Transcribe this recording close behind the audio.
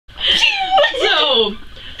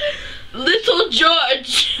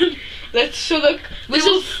George. Let's so look. This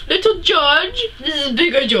is little George. This is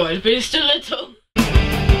bigger George, but he's still little.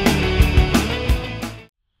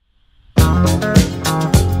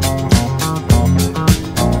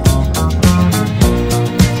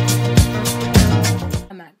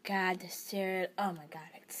 Oh my god, the cereal. Oh my god,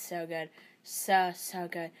 it's so good. So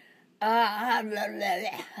good.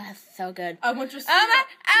 That's so good. I want your cereal.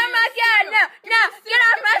 Oh my god, no, get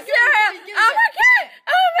off my cereal. Oh my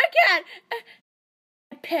god.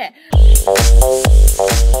 Pit.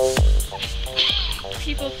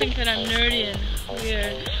 People think that I'm nerdy and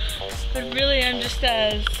weird, but really I'm just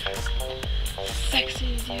as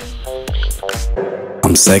sexy as you.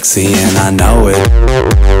 I'm sexy and I know it.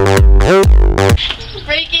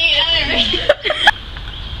 Breaking enemy.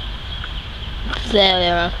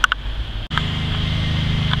 There.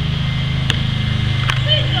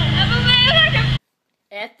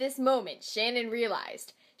 At this moment, Shannon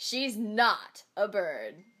realized she's not a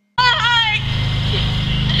bird. It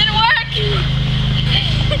didn't work.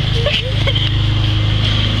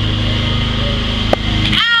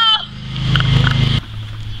 Ow!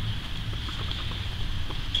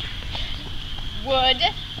 Would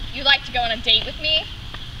you like to go on a date with me?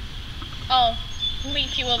 I'll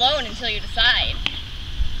leave you alone until you decide.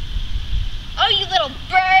 Oh, you little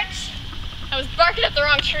bird! I was barking up the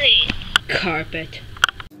wrong tree. Carpet.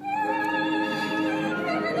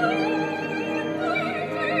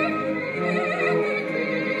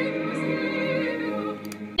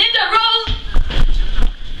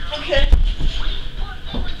 Okay.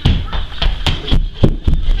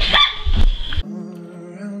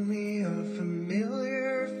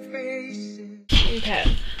 Okay.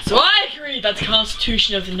 So I agree that the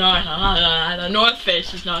Constitution of the North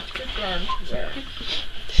Face is not good.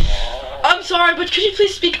 I'm sorry, but could you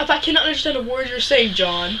please speak up? I cannot understand a word you're saying,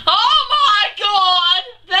 John. Oh my god!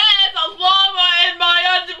 There's a llama in my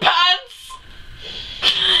underpants!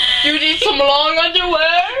 You need some long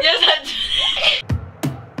underwear? Yes, I do.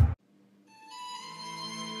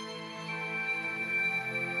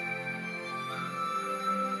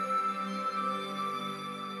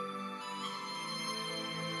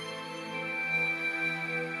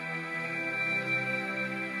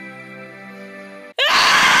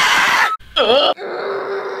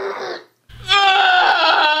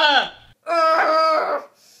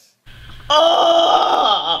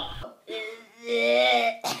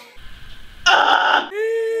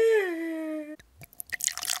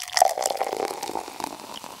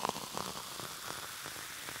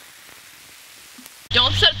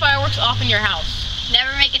 Don't set fireworks off in your house.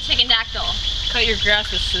 Never make a chicken dactyl. Cut your grass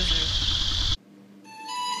with scissors.